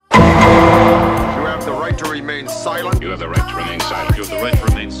silent. You have the right to remain silent. You have the right to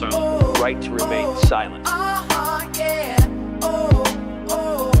remain silent. Right to remain silent. Yeah.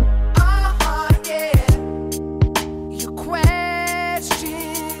 Yeah. Your question,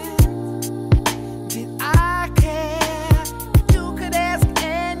 did I care? You could ask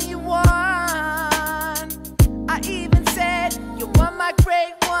anyone. I even said you were my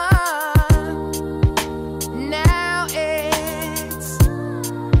great one. Now it's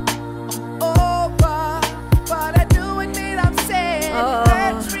over, but I do admit I'm sad.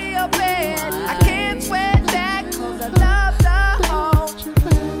 That's real bad. I can't swear that 'cause I love the whole.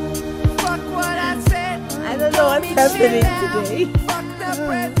 Fuck what I said. I don't know what's happening today. Fuck the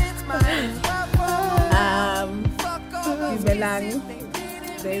presents, mine. Dumelang.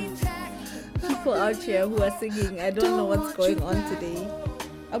 There's people out here who are singing. I don't know what's going on today.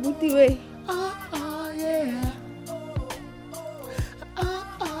 Abutiwe.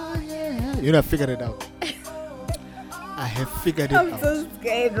 You know, I figured it out. I have figured it I'm out. so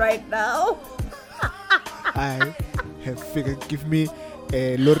scared right now. I have figured. Give me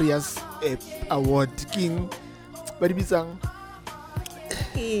a Laureus award, King. But Bisang,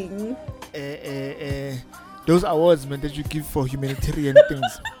 King. those awards, man, that you give for humanitarian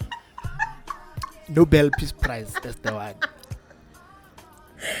things. Nobel Peace Prize. That's the one.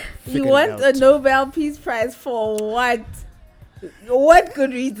 You Figured it want a out. Nobel Peace Prize for what? What good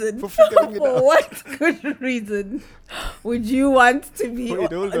reason? For figuring it For out. what good reason would you want to be?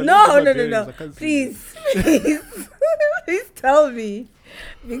 Wait, hold on, No, this is no. I can't see. Please, please tell me,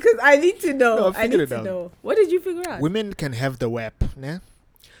 because I need to know. No, I I figured need it to out. know. What did you figure out? Women can have the web, né?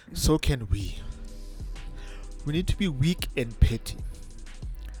 So can we. We need to be weak and petty.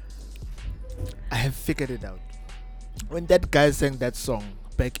 I have figured it out. When that guy sang that song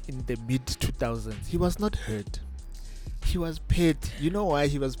back in the mid 2000s, he was not hurt. He was petty. You know why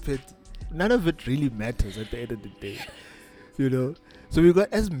he was petty? None of it really matters at the end of the day. You know? So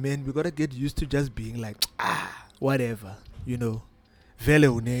as men, we gotta get used to just being like, whatever. You know? Vele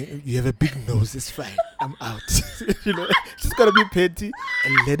une, you have a big nose, it's fine. I'm out. You know? Just gotta be petty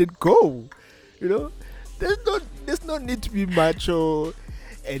and let it go. You know? There's no need to be macho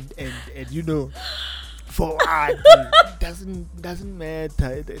and you know, for what? It doesn't matter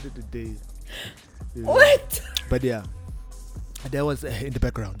at the end of the day. You know? What? But yeah, there was in the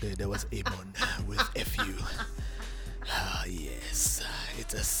background there was Amon with FU. Yes,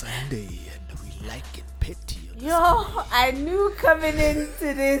 it's a Sunday and we like it petty. on Yo, I knew coming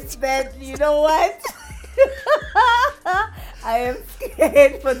into this that, you know what? I am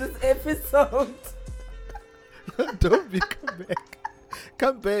scared for this episode. Sunday. Don't come back.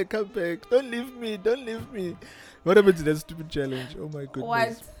 Don't leave me. What happened to that stupid challenge? Oh my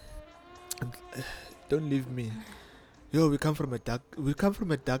goodness. What? Don't leave me. Yo, we come from a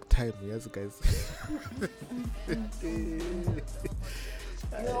dark time, yes guys.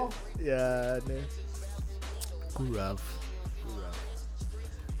 Yo. Yeah, no. Good rough.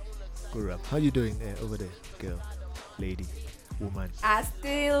 How you doing over there, girl, lady, woman? I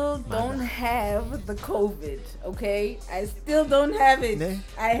still don't Mother. have the COVID, okay? I still don't have it. Ne?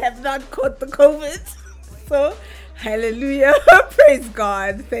 I have not caught the COVID. So, hallelujah. Praise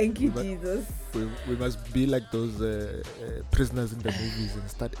God. Thank you, But- Jesus. We must be like those prisoners in the movies and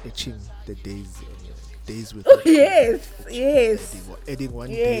start etching the days with Oh, yes. adding one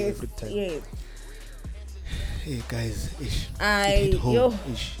day Yes. every time. Yes. Hey guys, ish. I- it hit home. yo.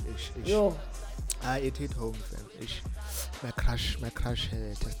 Ish. Yo. It hit home, fam. Ish. My crush tested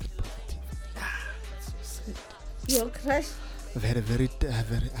positive. That's so sad. Your crush. I've had a very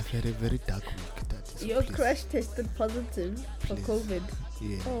dark week. So Your please, crush tested positive for Please. COVID.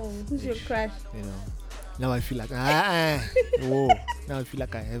 Yeah. Oh, who's your Ish. crush? You know. Now I feel like whoa. Now I feel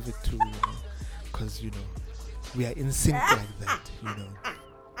like I have it too, because you know we are in sync like that. You know,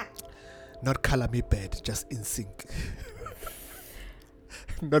 not color me bad, just in sync.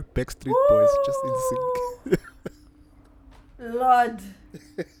 Not Backstreet Boys, just in sync. Lord.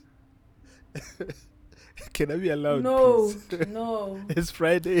 Can I be allowed? No. Please? No. It's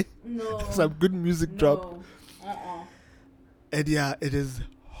Friday. No. Some good music drop, No. and yeah, it is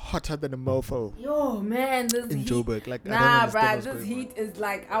hotter than a mofo Yo, man, this in heat. Joburg. Like I Nah, don't understand bruh, what's this going heat is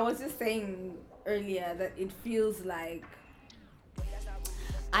like, I was just saying earlier that it feels like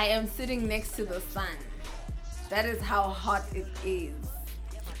I am sitting next to the sun. That is how hot it is.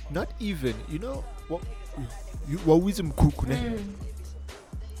 on. Not even, you know what? What we some cook, ne?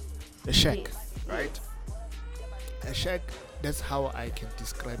 A shack, Yes. right? A shack. That's how I can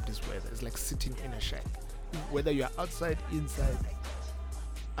describe this weather. It's like sitting in a shack. Whether you are outside, inside,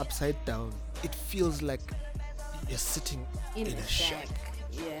 upside down, it feels like you're sitting in a shack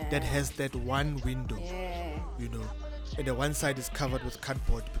Yeah. that has that one window. Yeah. you know, and the one side is covered with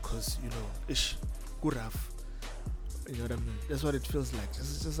cardboard because, you know, ish, good rough. You know what I mean? That's what it feels like.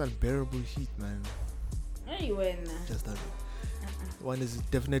 It's just unbearable heat, man. Hey, when? Just that. One is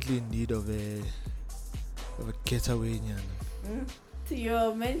definitely in need of a getaway. To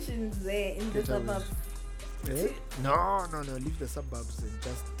your mentions there in the Getaway. suburbs. Eh? No. Leave the suburbs and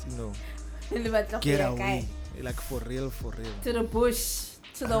just, you know, get Get away. Like for real. to the bush,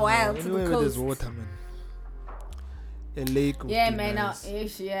 to the I wild, know, to anywhere the where coast. there's water, man. A lake would Yeah, be man.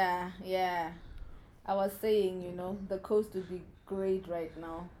 nice. Yeah. I was saying, you know, the coast would be great right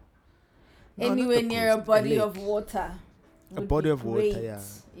now. No, not Anywhere the near a coast, body lake. of water. A would body be of water, great. yeah.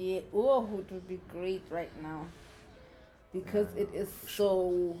 Yeah. Oh, it would be great right now. Because it is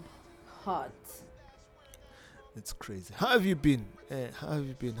so hot. It's crazy. How have you been? How have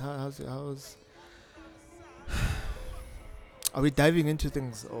you been? How's Are we diving into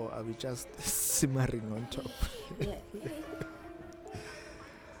things or are we just simmering on top? Yeah.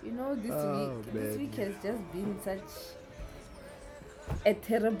 You know, this Oh, this man. week has just been such a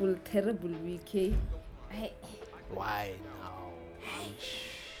terrible week. Why now?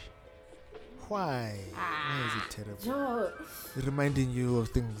 Why? Why is it terrible? Joe, Reminding you of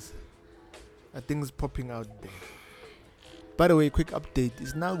things. Are things popping out there? By the way, quick update.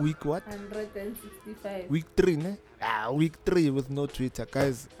 It's now week what? 165. Week 3, ne? Week 3 with no Twitter.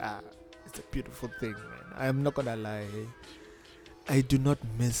 Guys, it's a beautiful thing, man. I am not gonna lie. I do not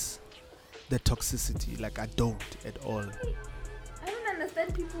miss the toxicity. Like, I don't at all. I don't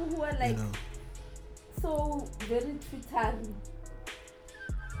understand people who are like You know? so very Twitter.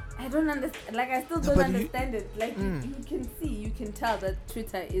 I don't understand. Like, I still No, don't but you- understand it. Like, you can tell that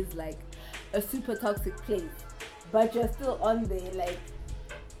Twitter is like a super toxic place, but you're still on there. Like,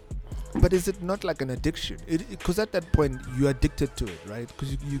 But is it not like an addiction? Because at that point, you're addicted to it, right?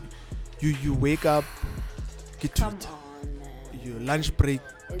 Because you wake up, get come Twitter. on, man. Your lunch break,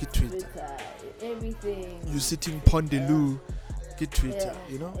 It's get Twitter. Everything. You sitting Pondeloo, get Twitter.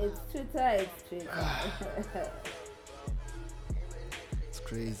 Yeah. You know? It's Twitter. It's crazy.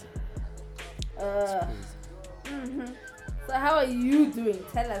 It's uh, crazy. so how are you doing?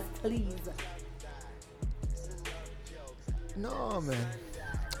 Tell us, please. No, man.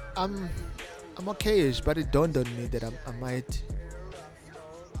 I'm okay-ish, but it dawned on me that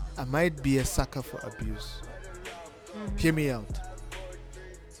I might be a sucker for abuse. Hear me out.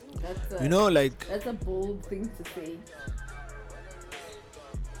 That's You know, like, that's a bold thing to say.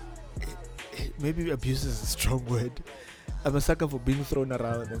 maybe abuse is a strong word. I'm a sucker for being thrown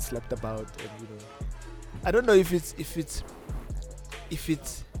around and slapped about, and you know, I don't know if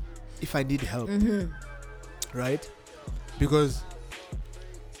I need help, right? Because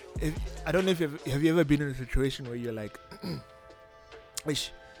I don't know if have you ever been in a situation where you're like,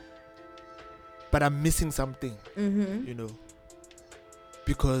 "Ish, but I'm missing something," you know,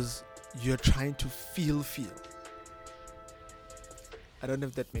 because you're trying to feel. I don't know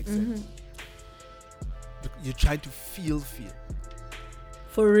if that makes sense. You're trying to feel.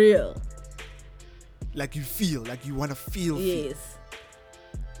 For real. Like you feel, like you want to feel. Yes.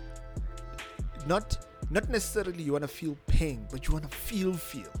 Not necessarily you want to feel pain, but you want to feel.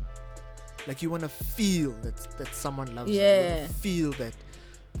 Like you want to feel that someone loves you. You Yeah. want to feel that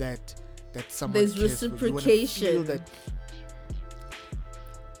someone There's cares for you. You wanna reciprocation. feel that.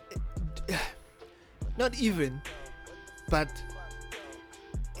 Not even, but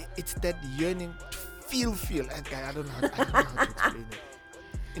it's that yearning to feel. I don't know how to explain it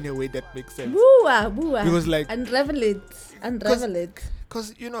in a way that makes sense. Boo-ah. Because, like- unravel it.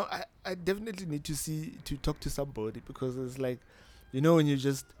 Because you know, I definitely need to talk to somebody, because it's like, you know, when you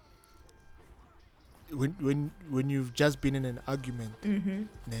just when you've just been in an argument,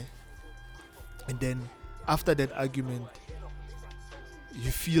 ne? And then after that argument,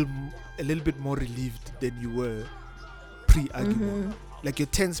 you feel a little bit more relieved than you were pre-argument. Like you're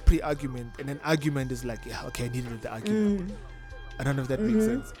tense pre-argument, and then argument is like, yeah, okay, I needed the argument. I don't know if that makes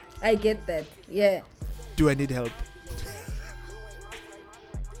sense. I get that. Yeah. Do I need help?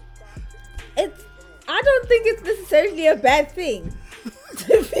 I don't think it's necessarily a bad thing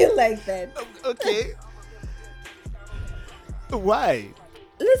to feel like that. Okay. Why?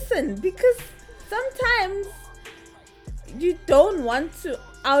 Listen, because sometimes you don't want to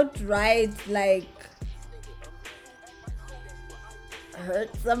outright like hurt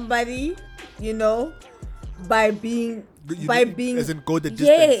somebody, you know, by being As in go the distance.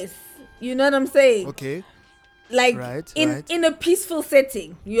 yes, you know what I'm saying? Okay. Like Right. in a peaceful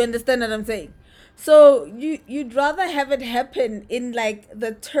setting. You understand what I'm saying? So you'd rather have it happen in like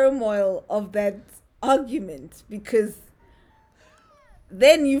the turmoil of that argument, because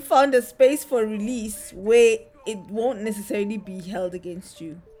then you found a space for release where it won't necessarily be held against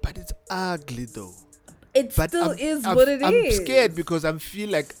you. But it's ugly though. It But still I'm, is I'm, what it I'm is. scared because I feel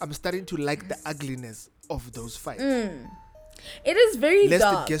like I'm starting to like the ugliness of those fights. It is very Lest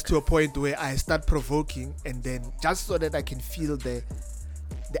dark. it gets to a point where I start provoking, and then just so that I can feel the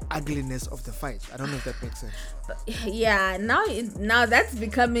ugliness of the fight. I don't know if that makes sense. Yeah, now that's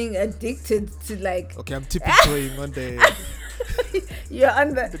becoming addicted to like Okay, I'm tiptoeing on the. you're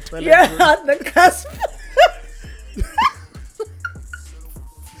on the toilet you're roll. on the cusp.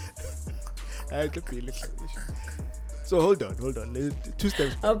 So hold on. Two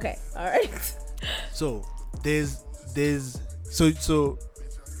steps back. Okay, all right. So there's so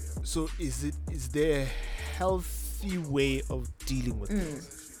is there a healthy way of dealing with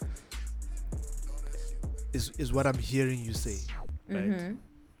this? Is what I'm hearing you say, right?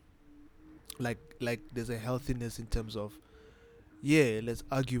 Like there's a healthiness in terms of, yeah, let's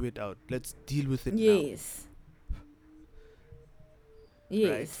argue it out, let's deal with it now. Yes.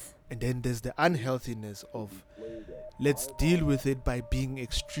 Right? And then there's the unhealthiness of, let's deal with it by being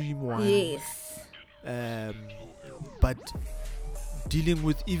extreme one. Yes. But dealing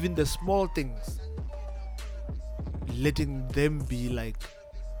with even the small things, letting them be like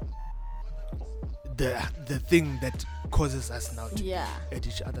the thing that causes us now to be at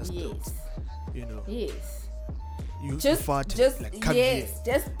each other's throats. You know, Yes. you Just farting, like, come here,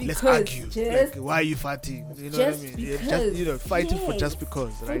 just because. let's argue. Just, Like, why are you farting? You know what I just mean? because. Just, you know, fighting for just Yes.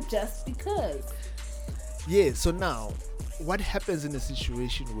 because, For right? just because. Yeah. So now, what happens in a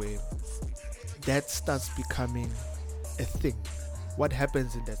situation where that starts becoming a thing? What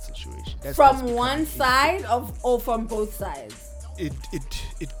happens in that situation? That starts From becoming one a side or from both sides. thing.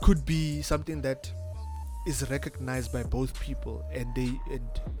 It could be something that is recognized by both people, and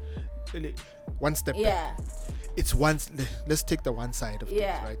one step back. Yeah. It's let's take the one side of things,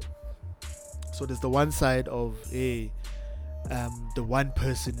 Yeah. right? So there's the one side of the one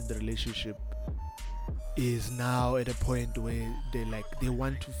person in the relationship is now at a point where they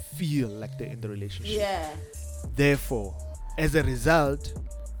want to feel like they're in the relationship. Yeah. Therefore, as a result,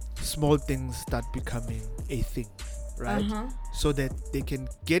 small things start becoming a thing, right? So that they can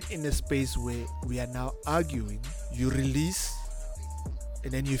get in a space where we are now arguing, you release,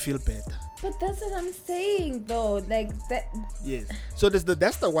 and then you feel better. But that's what I'm saying though. Like that. Yes. So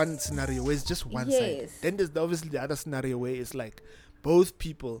that's the one scenario where it's just one side. Yes. Then there's obviously the other scenario where it's like both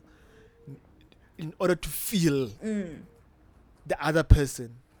people, in order to feel the other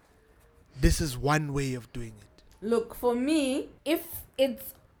person, this is one way of doing it. Look, for me, if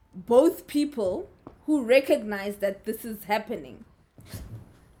it's both people who recognize that this is happening.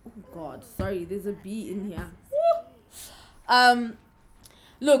 Oh God, sorry, there's a bee in here.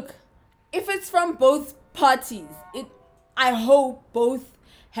 Look, if it's from both parties, I hope both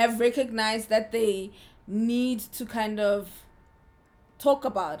have recognized that they need to kind of talk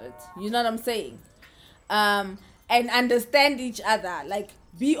about it. You know what I'm saying? And understand each other. Like,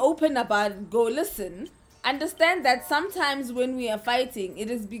 be open about it. Go, listen. Understand that sometimes when we are fighting,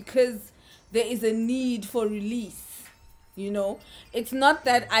 it is because there is a need for release. You know? It's not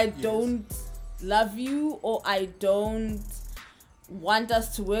that I don't love you or I don't want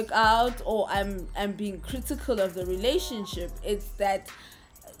us to work out or I'm being critical of the relationship. It's that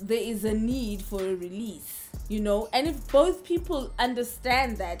there is a need for a release, you know. And if both people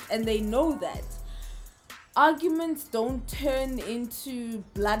understand that and they know that, arguments don't turn into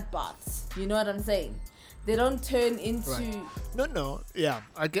bloodbaths. You know what I'm saying? They don't turn into No, yeah,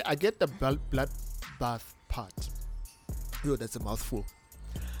 I get the bloodbath part. Yo, that's a mouthful.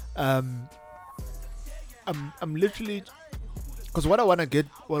 I'm literally, because what I want to get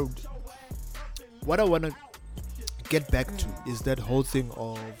back to is that whole thing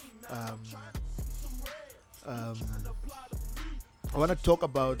of I want to talk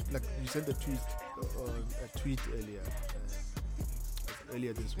about, like you sent a tweet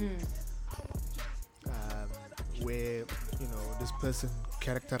earlier this week, where, you know, this person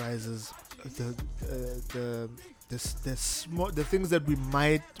characterizes the things that we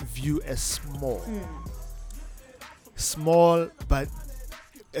might view as small, but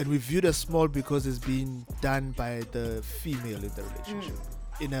we view it as small because it's being done by the female in the relationship,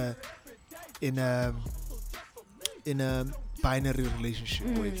 in a binary relationship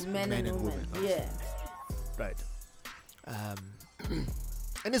where it's men and women. Yeah. Right. And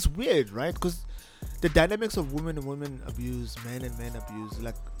it's weird, right? Because the dynamics of women and women abuse, men and men abuse,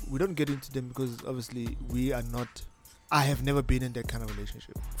 like, we don't get into them because obviously I have never been in that kind of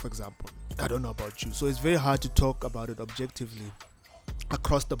relationship, for example. I don't know about you. So it's very hard to talk about it objectively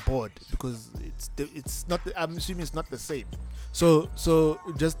across the board because it's not, I'm assuming it's not the same. So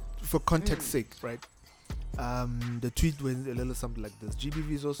just for context sake, right? The tweet went a little something like this: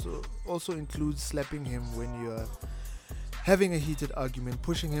 GBVs also includes slapping him when you're having a heated argument,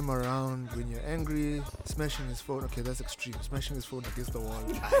 pushing him around when you're angry, smashing his phone. Okay, that's extreme. Smashing his phone against the wall.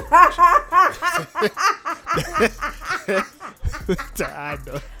 I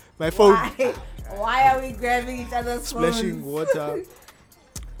know. My phone. Why are we grabbing each other's Splashing phones? water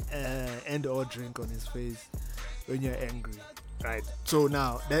and or drink on his face when you're angry. Right. So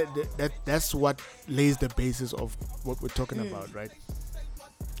now that's what lays the basis of what we're talking about, right?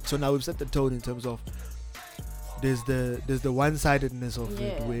 So now we've set the tone in terms of there's the one-sidedness of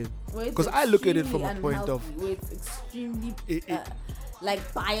it, Where because it's I look at it from a extremely point of unhealthy, where it's extremely It-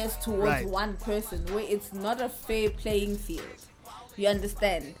 like biased towards Right. one person, where it's not a fair playing field. You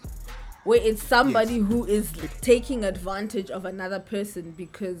understand? Where it's somebody who is taking advantage of another person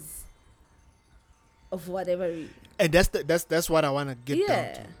because of whatever reason. and that's what I want to get down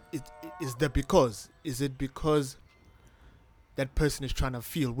Yeah. to. Is the because? Is it because that person is trying to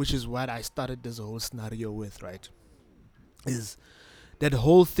feel, which is what I started this whole scenario with, right? Is that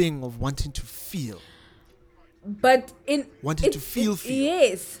whole thing of wanting to feel. But Wanting to feel.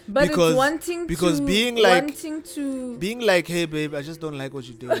 Yes, but Because- it's wanting because to being like- wanting to Being like, hey babe, I just don't like what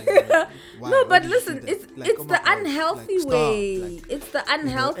you're doing. Why? no, Why but did you listen, do that? it's Like, it's oh my the God, unhealthy like, stop, way. like, It's the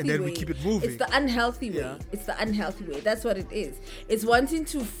unhealthy and then way. we keep it moving. It's the unhealthy way. Yeah. It's the unhealthy way. That's what it is. It's wanting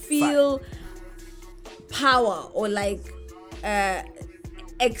to feel power or like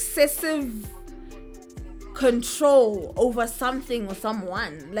excessive control over something or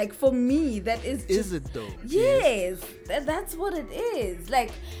someone. Like for me, that is just Is it though? yes, that's what it is.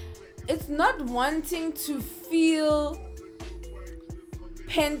 Like, it's not wanting to feel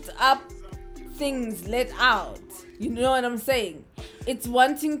pent up things let out. You know what I'm saying? It's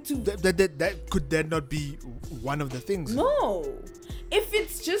wanting to That could then not be one of the things. no. If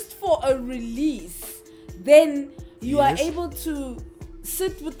it's just for a release, then you are Yes. able to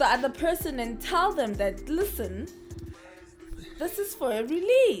sit with the other person and tell them that, listen, this is for a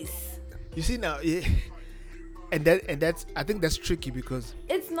release. You see now, yeah. and that's I think that's tricky because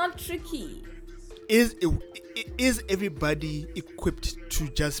It's not tricky. is everybody equipped to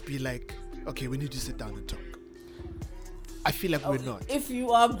just be like, okay, we need to sit down and talk? I feel like we're not. If you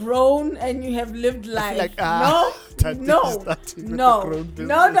are grown and you have lived life, like, no, that no, is starting with no, the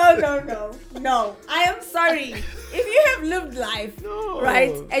grown no, business. no. I am sorry. If you have lived life, No.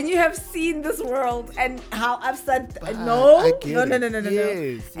 right, and you have seen this world and how upside But no, I get no, it.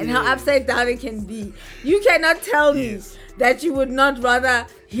 Yes, and how yes. upside down it can be. You cannot tell me Yes. that you would not rather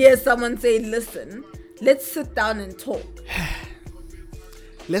hear someone say, "Listen, let's sit down and talk."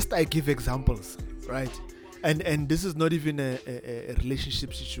 Lest I give examples, right? And this is not even a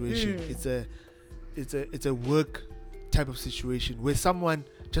relationship situation. It's a work type of situation where someone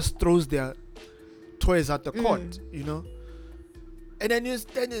just throws their toys at the court, you know, and then you're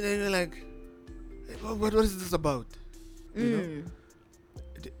standing and you're like, what is this about? You know,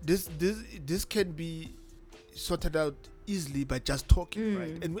 this can be sorted out easily by just talking,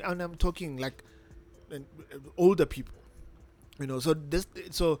 right? And I'm talking like older people, you know.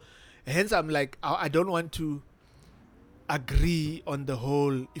 So hence I'm like, I don't want to agree on the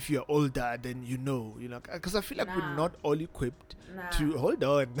whole. If you're older, then you know, because I feel like we're Nah. not all equipped Nah. to hold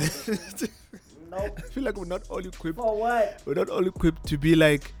on. Nope. I feel like we're not all equipped. For what? We're not all equipped to be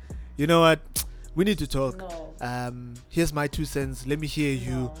like, you know what? We need to talk. No. Here's my 2 cents. Let me hear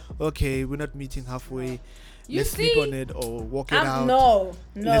you. Okay, we're not meeting halfway. You Let's sleep see, on it or walk it out. No.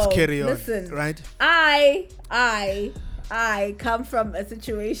 Let's carry on. Listen, Right? I come from a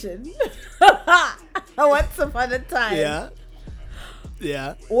situation once upon a time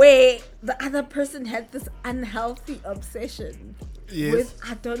Yeah. where the other person had this unhealthy obsession Yes. with,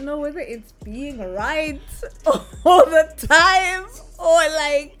 I don't know whether it's being right all the time or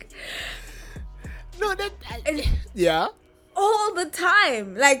like No, yeah. all the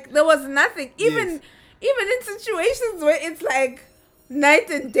time. Like there was nothing. Even in situations where it's like night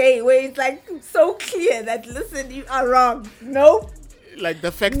and day, where it's like so clear that listen, you are wrong. Nope. Like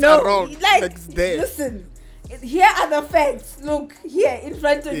the facts No, are wrong. like It's there. listen. Here are the facts. Look here in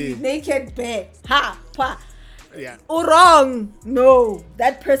front of you, Yeah. naked bear. Ha, pa. Yeah. Oh, wrong. No,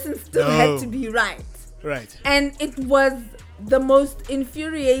 that person still No. had to be right, Right. and it was the most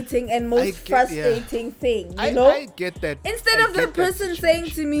infuriating and most frustrating thing. You know. I get that. Instead I of the get that person saying to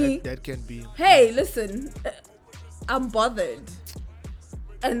situation. me, that can be. hey, listen, I'm bothered.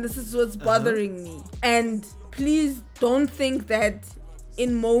 And this is what's bothering me. And please don't think that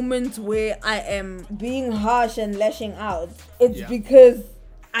in moments where I am being harsh and lashing out, it's because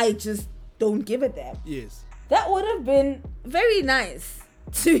I just don't give a damn. Yes. That would have been very nice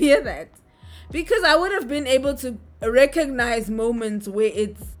to hear that. Because I would have been able to recognize moments where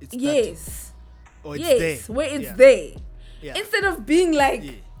it's yes. Or it's yes, there. where it's Yeah. there. Yeah. Instead of being like,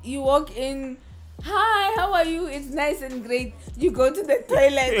 Yeah. you walk in, hi, how are you? It's nice and great. You go to the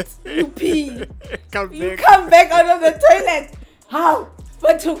toilet, you pee. Come You back. come back out of the toilet. How?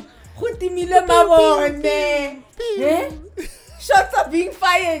 But eh? Shots are being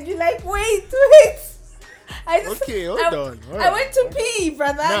fired. You're like, wait. I just, Okay, hold on. I went to pee,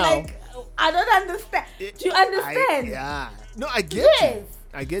 brother. Now- like, I don't understand. Do you understand? Yeah. No, I get Yes. you.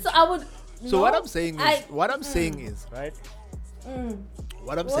 I get So you. I would. So no, what I'm saying is, I- right? What I'm saying,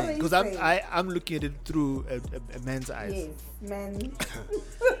 What are saying, you because saying? I'm looking at it through a man's eyes. Yes, man.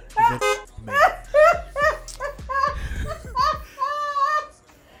 Man.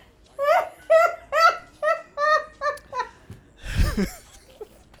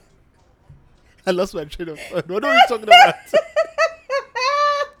 I lost my train of thought. What are we talking about?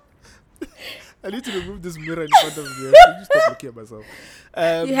 I need to remove this mirror in front of me. I need to stop looking at myself.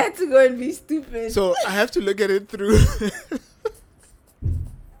 You had to go and be stupid. So I have to look at it through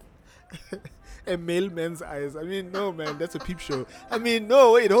a male man's eyes. I mean, no, man, that's a peep show. I mean,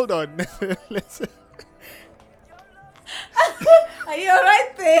 no, wait, hold on. Let's. Are you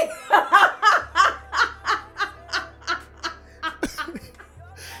alright there?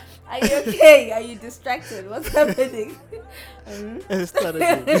 Are you okay? Are you distracted? What's happening? Start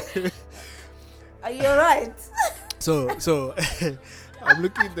again. Are you alright? So I'm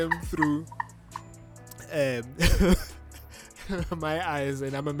looking at them through my eyes,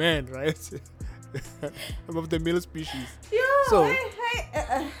 and I'm a man, right? I'm of the male species. Yo, So-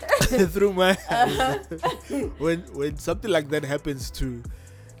 hey. Through my eyes. when something like that happens to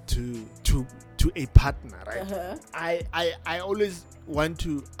a partner, right? Uh-huh. I always want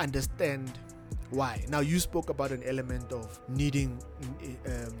to understand why. Now you spoke about an element of needing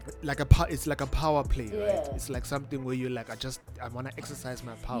it's like a power play, right? Yeah. It's like something where you're like, I want to exercise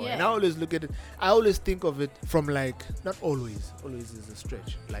my power. Yeah. And I always look at it, I always think of it from like, not always is a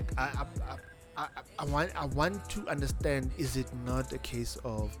stretch. Like I want to understand, is it not a case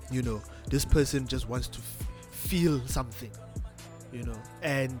of, this person just wants to feel something,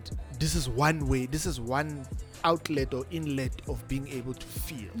 and this is one way, this is one outlet or inlet of being able to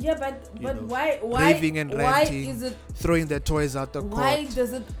feel. Yeah, but know, why raving and why ranting, is it throwing their toys out the why court.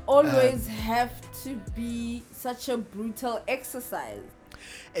 does it always have to be such a brutal exercise?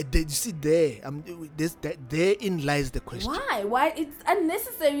 You see there, therein lies the question. Why it's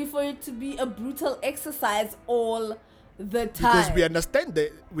unnecessary for it to be a brutal exercise all the time? Because we understand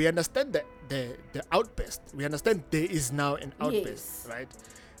the outburst. We understand there is now an outburst, Yes. right?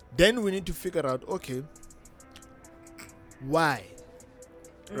 Then we need to figure out, okay, why,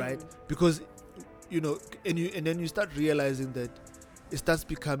 right? Because and then you start realizing that it starts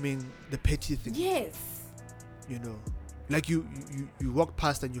becoming the petty thing. Yes. Like you walk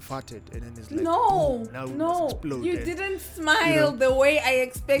past and you farted, and then it's like, No, boom, now we no, must explode. you and- didn't smile the way I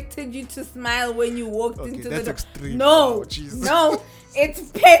expected you to smile when you walked Okay, into that's the door. extreme. No, Wow, jeez. no, it's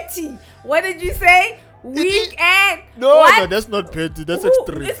petty. What did you say? Weak and No, what? that's not petty. That's Ooh,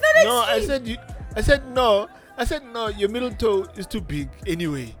 extreme. it's not No, extreme. I said no. Your middle toe is too big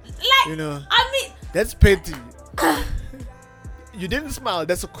anyway. Like, I mean, That's petty. You didn't smile.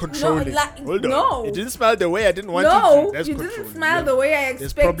 That's a controlling. like, Hold on. no. You didn't smile the way I didn't want no, you to. That's you controlling. didn't smile Yeah. the way I There's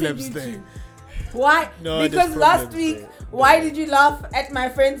expected problems you there. to. Why? No, there's Because last problems week, there. why No. did you laugh at my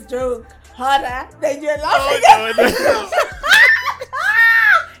friend's joke harder than you're laughing Oh, at? no, no.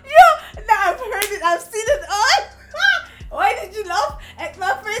 Now I've heard it, I've seen it all. Why did you laugh at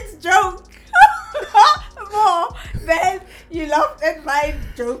my friend's joke more than you laughed at my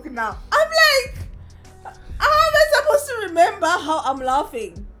joke now? I'm like, how am I supposed to remember how I'm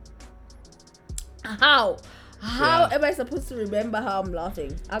laughing? How Yeah. am I supposed to remember how I'm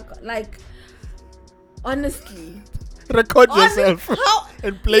laughing? Honestly. Record yourself How?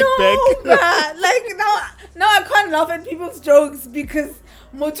 and play No, back. bruh. Like now I can't laugh at people's jokes because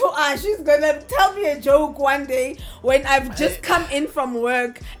Moto Ash is gonna tell me a joke one day when I've just come in from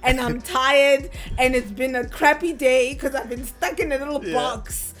work and I'm tired and it's been a crappy day because I've been stuck in a little Yeah.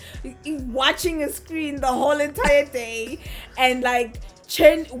 box watching a screen the whole entire day and like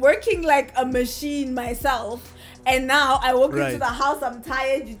working like a machine myself. And now I walk Right. into the house, I'm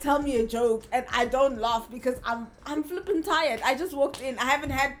tired, you tell me a joke, and I don't laugh because I'm flipping tired. I just walked in. I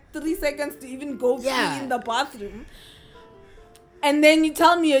haven't had 3 seconds to even go pee Yeah. in the bathroom. And then you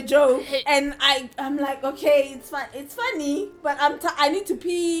tell me a joke, and I'm like, okay, it's fun, it's funny, but I need to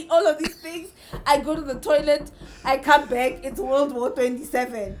pee, all of these things. I go to the toilet, I come back, it's World War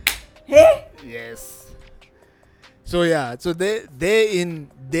 27. Hey? Yes. So yeah, so therein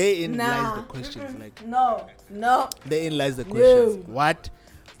lies the Nah. questions. Like No. therein lies the questions. No.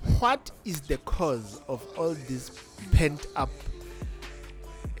 What is the cause of all this pent up?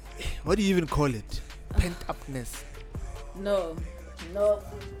 What do you even call it? Pent upness. No.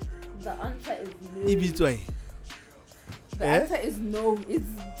 The answer is no. Ibitswai. The Eh? answer is no.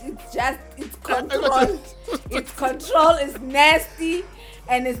 It's control. Its control is nasty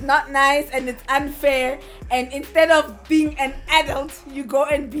and it's not nice and it's unfair. And instead of being an adult, you go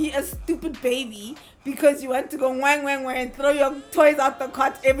and be a stupid baby because you want to go wang and throw your toys out the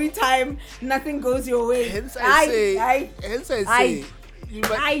cot every time nothing goes your way. Hence I say.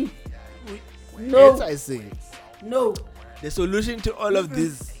 No. Hence I say. No. The solution to all of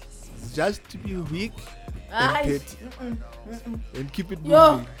this is just to be weak and Aye. petty and keep it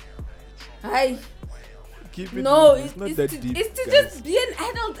Yo. moving. Aye. Keep it No, moving. It's not it's that to, deep. it's to guys. just be an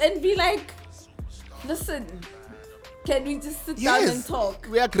adult and be like, listen, can we just sit down and talk?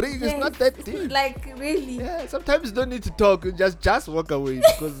 We agree. It's Yes, not that deep. Like, really? Yeah, sometimes you don't need to talk. You just walk away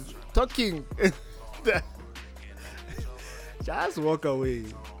because talking. Just walk away.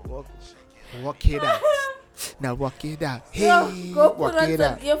 Walk it out. Now walk it out. Hey, Yo, go put walk on it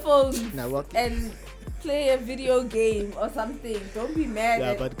some out. earphones Now walk. and play a video game or something. Don't be mad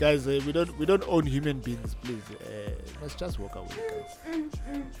Yeah, at but guys, we don't own human beings. Please, let's just walk away, guys.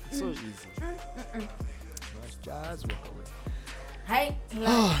 It's so easy. Let's just walk away. Hi,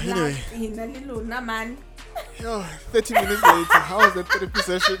 Anyway. man. Yo, 30 minutes later, how was the therapy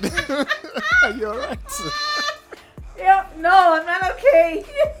session? Are you alright? Yo, no, I'm not okay.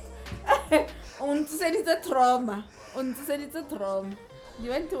 Und said it's a trauma. You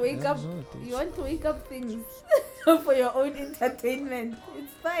want to wake up. You want to wake up things for your own entertainment.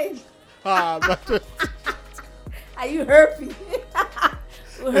 It's fine. But Are you herpy?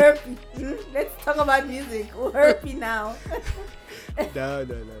 Herpy. Let's talk about music. Herpy now. no.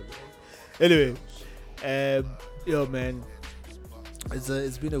 Anyway, yo, man,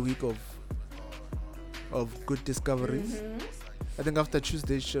 it's been a week of good discoveries. I think after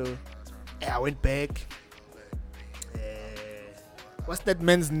Tuesday's show, I went back. What's that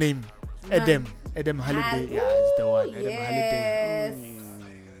man's name? Adam Holiday. Yeah, it's the one. Adam Yes. Holiday.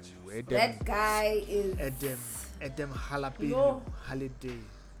 Ooh, Adam. That guy is. Adam Jalapeno Yo. Holiday.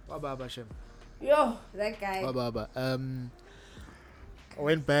 Wababa Shem. Yo, that guy. Wababa. I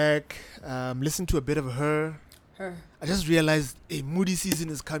went back, listened to a bit of her. I just realized a moody season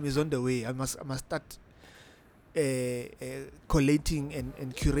is coming, is on the way. I must start collating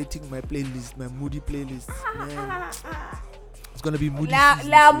and curating my playlist, my moody playlist. Man, it's gonna be moody season.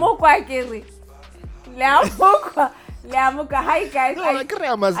 La mokwa kere. La mokwa. Hi guys. No, I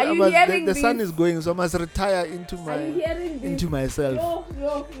must, are you hearing the sun this? is going, so I must retire into Are you hearing this? into myself. Yo.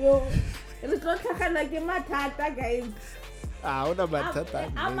 Re tlo tlhagana ke mathata guys. Una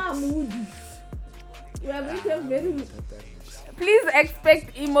matata. I'm a moody. We are going to have very. Please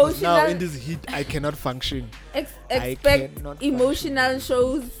expect emotional. Now in this heat, I cannot function. Expect cannot emotional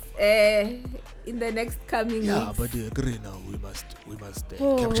shows in the next coming Yeah, weeks. but agree now. We must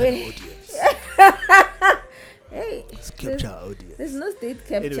Oh, capture wait. the audience. Hey, Let's capture our audience. there's no state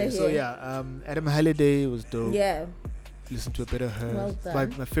capture Anyway, here. so yeah, Adam Holiday was dope. Yeah. Listen to a bit of her. Well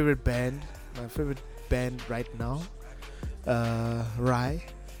done. My favorite band right now, Rye,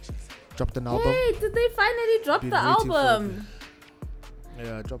 dropped an album. Hey, did they finally drop Been the waiting for album?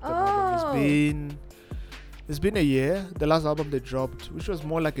 Yeah, dropped an Oh. album. It's been a year. The last album they dropped, which was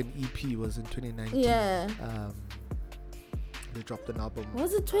more like an EP, was in 2019. Yeah. They dropped an album.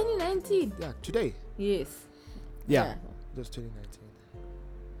 Was it 2019? Yeah, today. Yes. Yeah. It was 2019.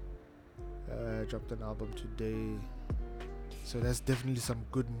 Dropped an album today. So that's definitely some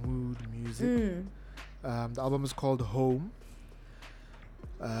good mood music. The album is called Home.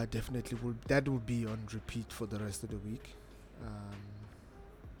 Definitely will be on repeat for the rest of the week.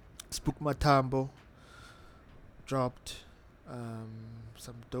 Spook Matambo dropped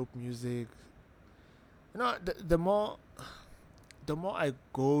some dope music. You know, the more I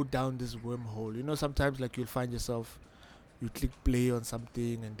go down this wormhole, you know, sometimes like you'll find yourself, you click play on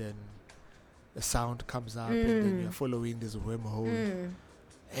something and then a sound comes up and then you're following this wormhole.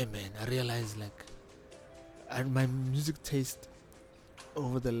 Hey man, I realized like, and my music taste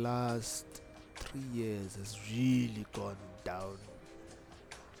over the last 3 years has really gone down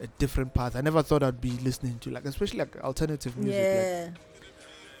a different path. I never thought I'd be listening to like, especially like alternative music. Yeah. Like,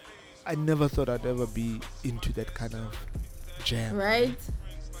 I never thought I'd ever be into that kind of jam. Right?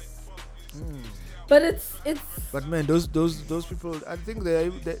 But it's But man, those people, I think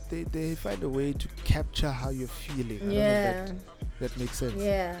they find a way to capture how you're feeling. I don't know yeah. if that makes sense.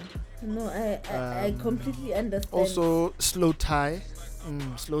 Yeah. No, I completely understand. Also, Slow Tie.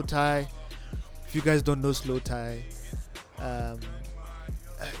 Slow Tie. If you guys don't know Slow Tie,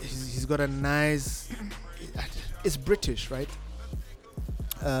 he's got a nice. It's British, right?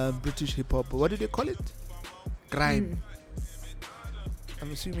 British hip hop. What do they call it? Grime.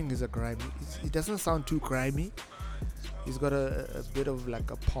 I'm assuming he's a grime. He doesn't sound too grimy. He's got a bit of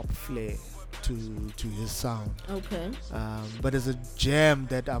like a pop flair to his sound. Okay. But there's a jam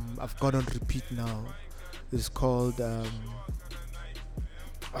that I've got on repeat now. It's called oh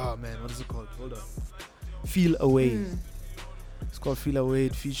man, what is it called? Hold on. Feel Away. It's called Feel Away.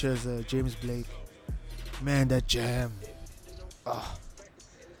 It features James Blake. Man, that jam. Oh.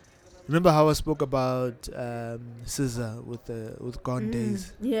 Remember how I spoke about SZA with Gone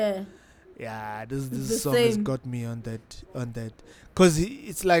Days? Yeah. Yeah, this the song has same. got me on that, cause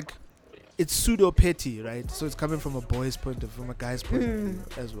it's like it's pseudo petty, right? So it's coming from a boy's point of view, from a guy's point of view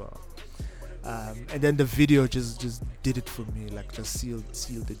as well. And then the video just did it for me, like just sealed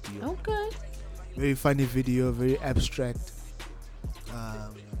the deal. Okay. Very funny video, very abstract.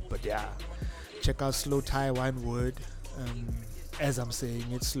 But yeah, check out Slow Tie, one word. As I'm saying,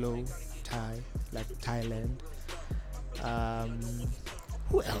 it's Slow Thai, like Thailand.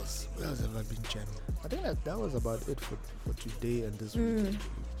 Who else? Who else have I been jamming? I think that was about it for today and this week.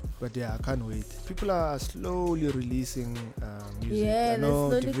 But yeah, I can't wait. People are slowly releasing music. Yeah, I know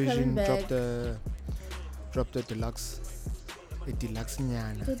they're slowly Division coming back. dropped a deluxe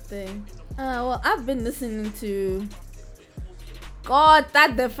nyana. Good thing. Well, I've been listening to God,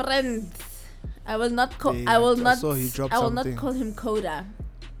 that the friend. I will not call. I will I not. saw he dropped I will something. not call him Coda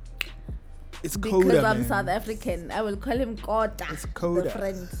It's because Coda, I'm man. South African. I will call him Coda. It's Coda. The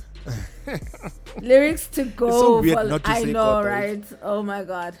friend. Lyrics to go. so weird not to I say know, Coda. right? Oh my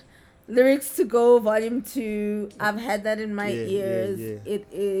God. Lyrics to Go, Volume 2. I've had that in my Yeah, ears. yeah. It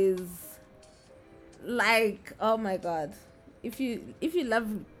is like, oh my God. If you love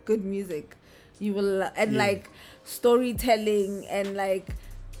good music, you will, and Yeah. like storytelling and like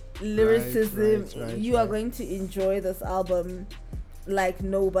lyricism, right, you are right. going to enjoy this album like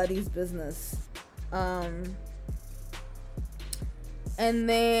nobody's business. And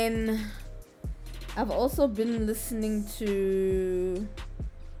then I've also been listening to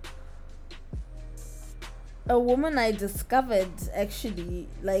a woman I discovered actually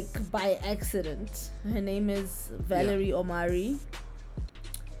like by accident. Her name is Valerie Omari.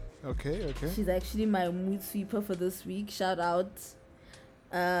 Okay. She's actually my mood sweeper for this week. Shout out.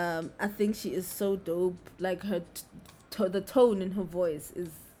 I think she is so dope. Like her the tone in her voice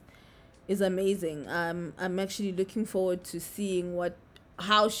is amazing. I'm actually looking forward to seeing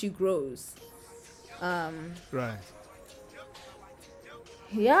how she grows. Right.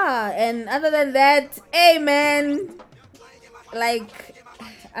 Yeah, and other than that, hey man, like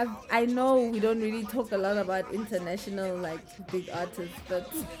I know we don't really talk a lot about international like big artists,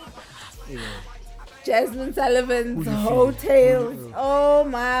 but Yeah. Jasmine Sullivan's Who you Hotels. feeling? Oh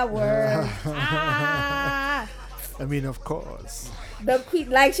my word. I mean, of course. The queen,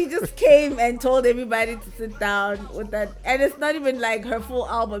 like she just came and told everybody to sit down with that, and it's not even like her full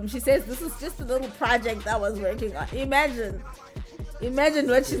album. She says this is just a little project I was working on. Imagine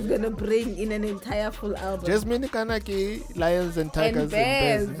what she's gonna bring in an entire full album. Jasmine Kanaki, Lions and Tigers and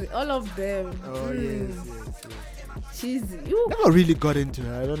bears, and Bears. all of them. Oh yes. She's you Never really got into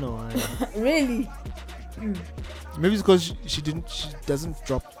her. I don't know why. really. Maybe it's because she doesn't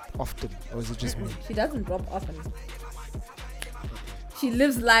drop often, or is it just me? She doesn't drop often. She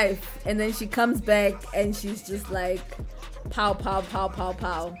lives life and then she comes back and she's just like pow pow pow pow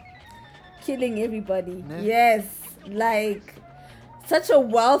pow, killing everybody. Nah. Yes, like such a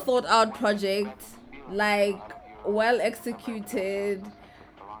well thought out project, like well executed,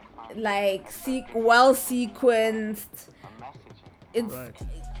 like well sequenced. It's Right.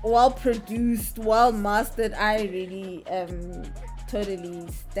 well produced, well mastered. I really am totally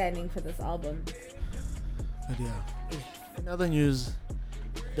standing for this album. But yeah. In other news,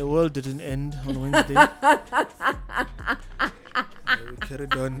 the world didn't end on Wednesday. We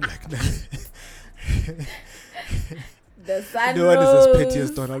carried on like that. The sun No one is rose. as petty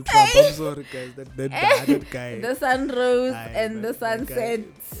as Donald Trump. I'm sorry, guys. That guy. The sun rose Aye, and the that guy, sunset,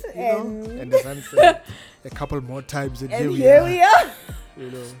 you know, and, and the sunset a couple more times, and, and here here we we are.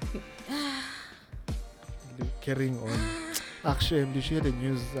 You know, carrying on. Actually, did you hear the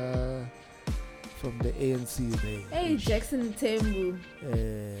news from the ANC there? Hey, Jackson Tembu.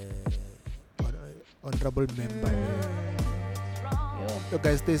 Honorable member. Yo. You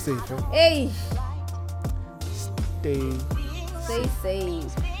guys stay safe. Eh? Hey, stay. Stay safe.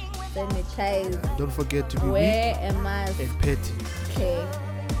 Sanitize. Don't forget to be Wear a mask. weak and petty. Okay.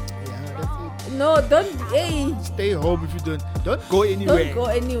 Yeah, that's it. No, don't. Hey, Stay home if you don't go anywhere. don't go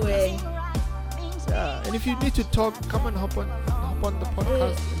anywhere. Yeah, and if you need to talk, come and hop on the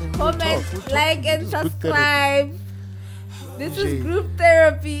podcast. And then we'll Comment, talk. We'll talk. like, and This is group subscribe. This Jay. is group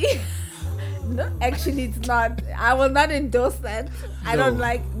therapy. No, actually, it's not. I will not endorse that. I No. don't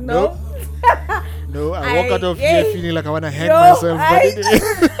like. No. No, I walk out of here Hey. feeling like I want to hang No, myself. But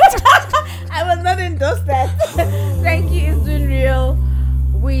it, I will not endorse that. Thank you. It's been real.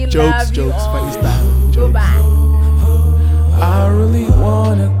 We Jokes, love you jokes, all. funny style. Jokes. Goodbye. I really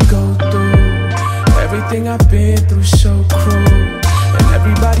wanna go through everything I've been through, so cruel. And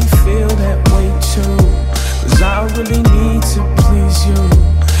everybody feel that way too. Cause I really need to please you.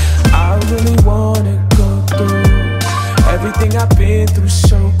 I really wanna go through everything I've been through,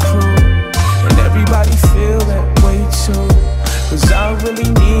 so cruel. And everybody feel that way too. Cause I really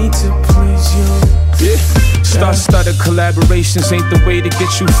need to please you. Star-studded collaborations ain't the way to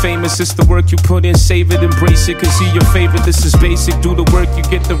get you famous. It's the work you put in, save it, embrace it. Cause you're your favorite, this is basic. Do the work, you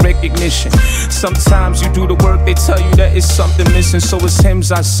get the recognition. Sometimes you do the work, they tell you that it's something missing. So it's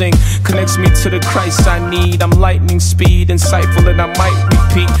hymns I sing, connects me to the Christ I need. I'm lightning speed, insightful, and I might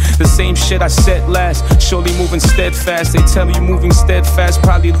repeat the same shit I said last. Surely moving steadfast, they tell you moving steadfast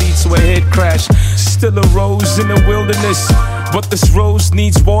probably leads to a head crash. Still a rose in the wilderness, but this rose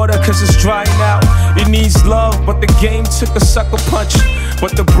needs water cause it's drying out. It needs love, but the game took a sucker punch.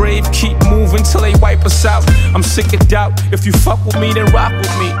 But the brave keep moving till they wipe us out. I'm sick of doubt, if you fuck with me then rock with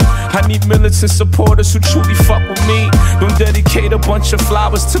me. I need militant supporters who truly fuck with me. Don't dedicate a bunch of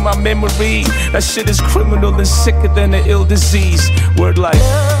flowers to my memory. That shit is criminal and sicker than an ill disease. Word life.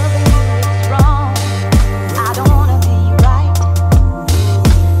 Wrong. I don't wanna be right.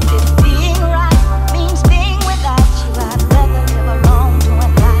 If being right means being without you, I'd rather live alone to a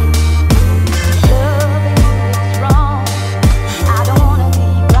lie. Loving is wrong. I don't wanna be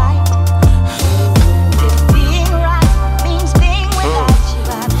right. If being right means being without you,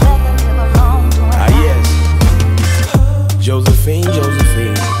 I'd rather live alone to a lie. Yes. Josephine,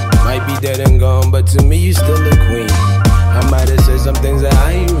 might be dead and gone, but to me you still a queen. I might have said some things that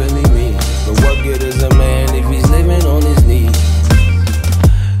I ain't really mean, but what good is a man if he's living on his knees?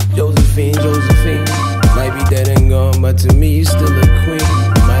 Josephine, might be dead and gone, but to me you still a queen.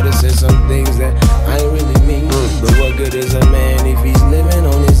 Might have said some things that I ain't really mean, but what good is a man if he's living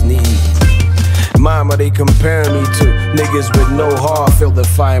on his knees? Mama, they comparing me to niggas with no heart. Feel the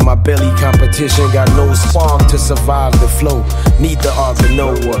fire in my belly. Competition got no spark to survive the flow. Need the Ark of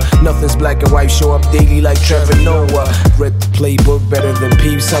Noah. Nothing's black and white. Show up daily like Trevor Noah. Read the playbook better than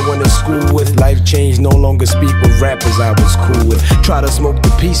peeps I went to school with. Life changed. No longer speak with rappers I was cool with. Try to smoke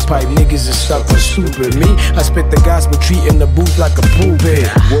the peace pipe. Niggas is stuck for stupid. Me, I spit the gospel, treating the booth like a pulpit.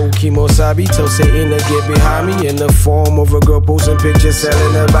 Whoa, Kimosabi, tell Satan to get behind me. In the form of a girl posting pictures,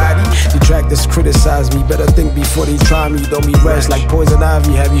 selling her body. Detractors criticize me, better think before they try me. Don't be rash like poison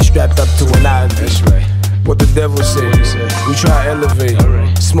ivy, have you strapped up to an ivy. That's right. What the devil say? We try to elevate,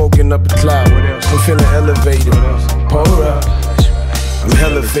 smoking up a cloud. I'm feeling elevated. Pour up, I'm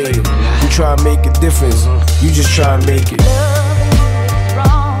hella faded. We try to make a difference, you just try to make it.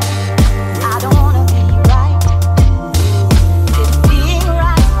 Wrong. I don't wanna be right. If being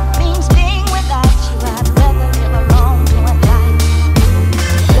right means being without you, I'd rather live alone to a lie.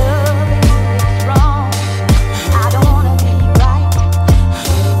 Loving is wrong. I don't wanna be right.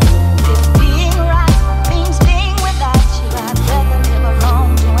 If being right means being without you, I'd rather live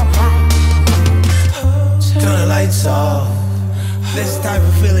alone to a lie. Turn the lights off. This type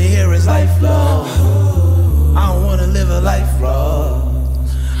of feeling here is lifelong. I don't wanna live a life raw.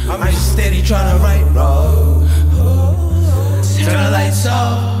 I'm just steady trying to right wrong. Turn the lights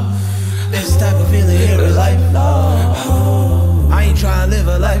off. This type of feeling here is lifelong. I ain't trying to live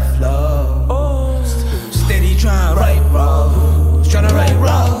a life long. Steady trying to right wrongs. Trying to right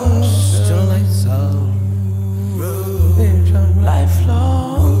wrongs. Turn the lights off.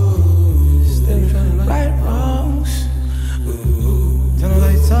 Lifelong. Steady trying to right wrongs. Turn the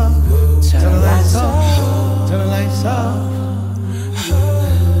lights off. Turn the lights off. Turn the lights off.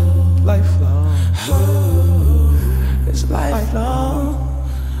 Lifelong. It's lifelong.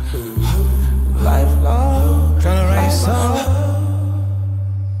 Lifelong. Trying to write song.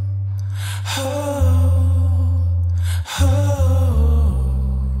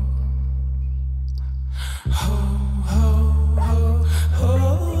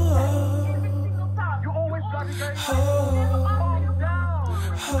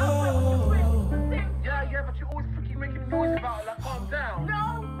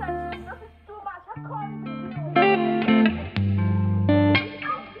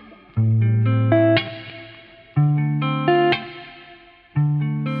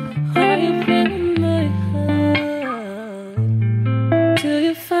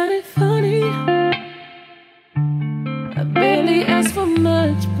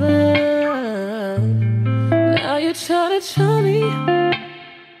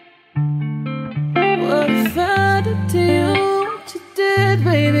 did,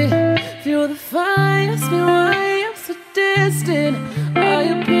 baby. Feel the fire, ask me why I'm so distant. Are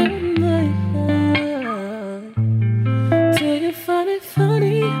you playing my heart? Do you find it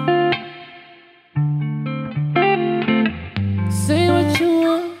funny? Say what you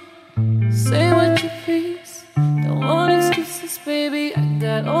want, say what you please. Don't want excuses, baby, I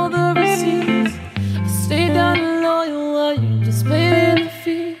got all the receipts. I stayed down and loyal while you just paid in the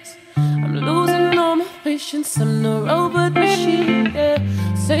fees. I'm losing all my patience, I'm no robot machine, yeah.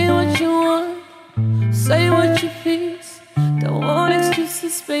 Say what you want, say what you please. Don't want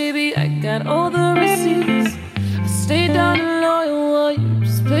excuses, baby, I got all the receipts. I stayed down and loyal while you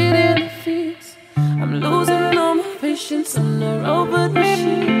just paid in the fees. I'm losing all my patience, I'm no robot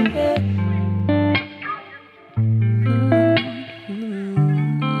machine, yeah.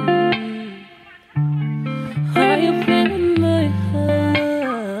 Are you playing my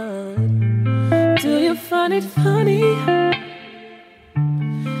heart? Do you find it funny?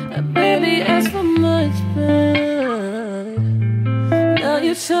 Baby, ask for much, but now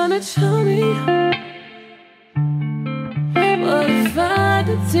you're trying to tell me. What if I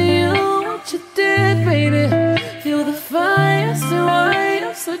did to you what you did, baby? Feel the fire, so why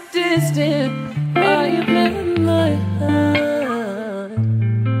I'm so distant. Why you playing my heart?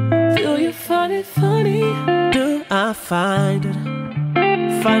 Do you find it funny? Do I find it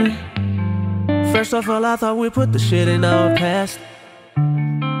funny? First of all, I thought we put the shit in our past.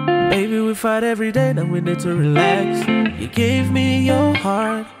 Baby, we fight every day, now we need to relax. You gave me your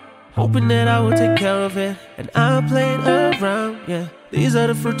heart, hoping that I would take care of it, and I played around, yeah. These are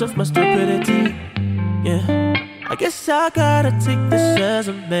the fruits of my stupidity, yeah. I guess I gotta take this as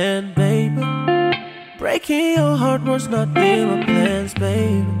a man, baby. Breaking your heart was not in my plans,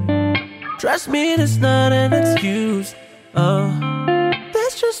 baby. Trust me, that's not an excuse,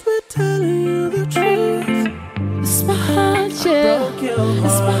 that's just me telling you the truth. It's my heart, yeah.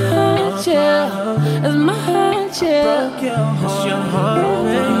 It's my heart, yeah. It's my heart, yeah. It's your heart,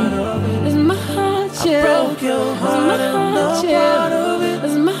 baby. It's my heart, yeah. Broke your heart, it's my heart, yeah.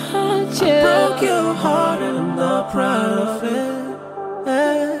 It's my heart, yeah. Broke your heart and I'm not proud of it.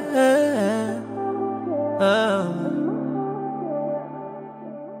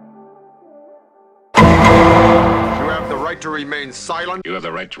 You have the right to remain silent. You have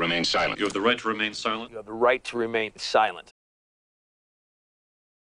the right to remain silent. You have the right to remain silent. You have the right to remain silent.